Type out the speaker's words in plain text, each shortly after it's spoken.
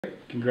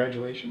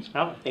Congratulations.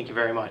 Oh, thank you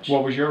very much.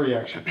 What was your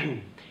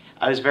reaction?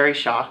 I was very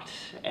shocked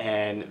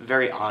and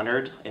very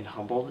honored and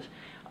humbled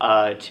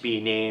to be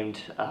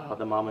named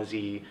the Mama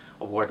Z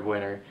Award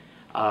winner.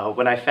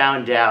 When I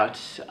found out,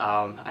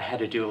 I had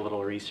to do a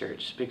little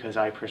research because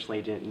I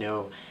personally didn't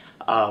know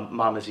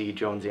Mama Z,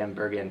 Joan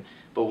Zandbergen.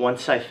 But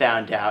once I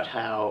found out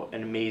how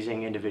an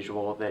amazing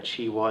individual that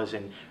she was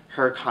and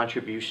her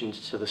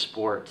contributions to the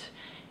sport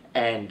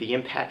and the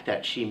impact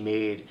that she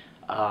made,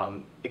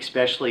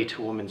 especially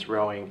to women's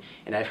rowing,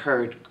 and I've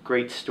heard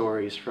great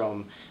stories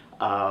from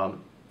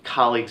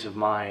colleagues of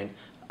mine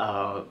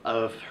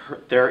of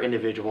their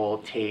individual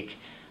take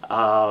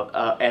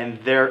and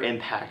their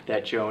impact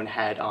that Joan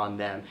had on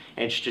them.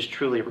 And it's just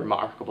truly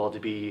remarkable to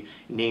be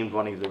named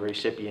one of the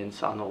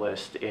recipients on the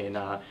list in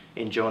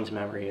Joan's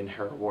memory and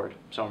her award.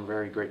 So I'm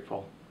very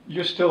grateful.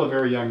 You're still a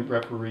very young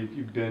referee.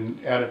 You've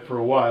been at it for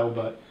a while,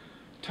 but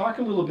talk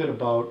a little bit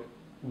about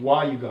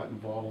why you got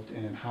involved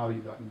and how you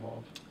got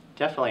involved.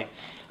 Definitely.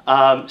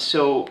 I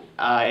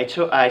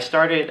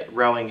started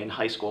rowing in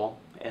high school,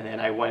 and then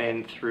I went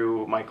in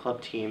through my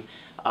club team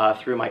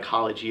through my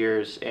college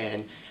years,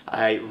 and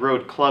I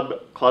rowed club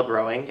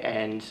rowing,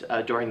 and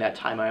during that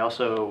time I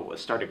also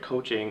started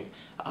coaching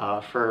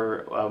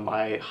for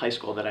my high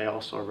school that I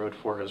also rowed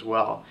for as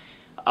well.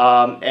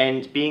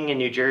 And being in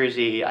New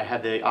Jersey, I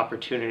had the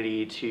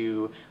opportunity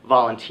to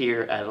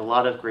volunteer at a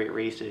lot of great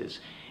races.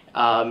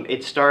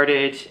 It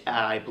started,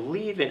 I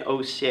believe, in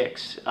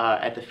 '06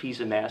 at the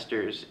FISA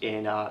Masters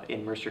in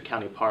Mercer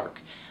County Park.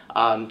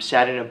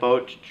 Sat in a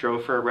boat,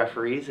 drove for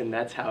referees, and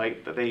that's how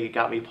they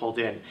got me pulled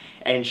in.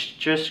 And it's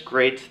just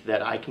great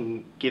that I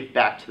can give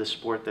back to the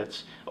sport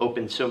that's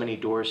opened so many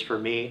doors for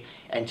me,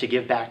 and to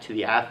give back to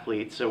the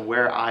athletes. So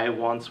where I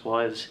once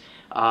was,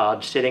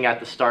 sitting at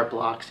the start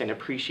blocks and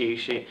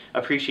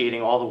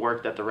appreciating all the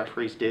work that the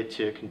referees did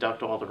to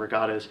conduct all the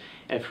regattas,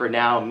 and for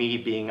now me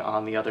being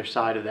on the other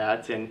side of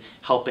that and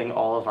helping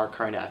all of our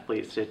current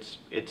athletes,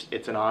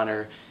 it's an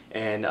honor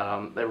and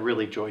a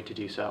really joy to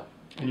do so.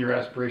 And your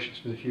aspirations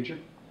for the future?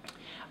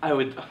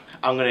 I'm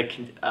going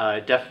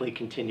to definitely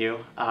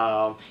continue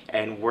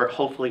and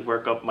hopefully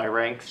work up my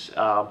ranks.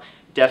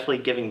 Definitely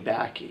giving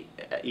back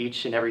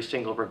each and every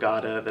single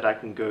regatta that I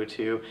can go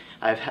to.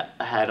 I've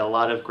had a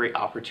lot of great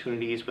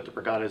opportunities with the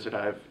regattas that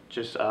I've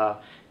just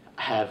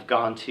have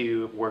gone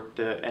to, work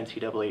the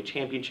NCAA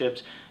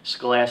championships,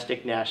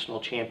 Scholastic National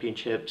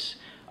Championships.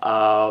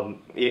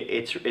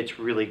 It's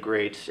really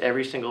great.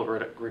 Every single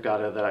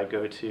regatta that I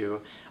go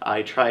to,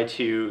 I try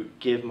to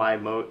give my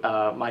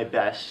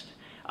best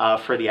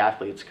for the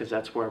athletes, because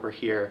that's where we're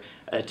here,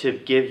 to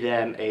give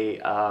them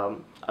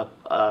an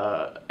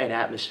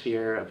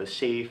atmosphere of a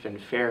safe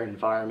and fair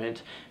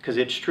environment, because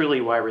it's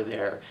truly why we're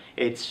there.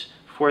 It's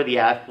for the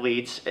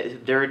athletes.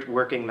 They're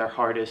working their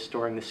hardest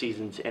during the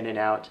seasons in and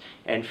out,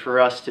 and for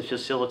us to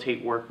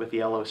facilitate work with the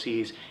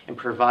LOCs and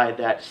provide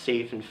that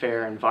safe and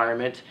fair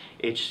environment,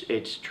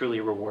 it's truly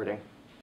rewarding.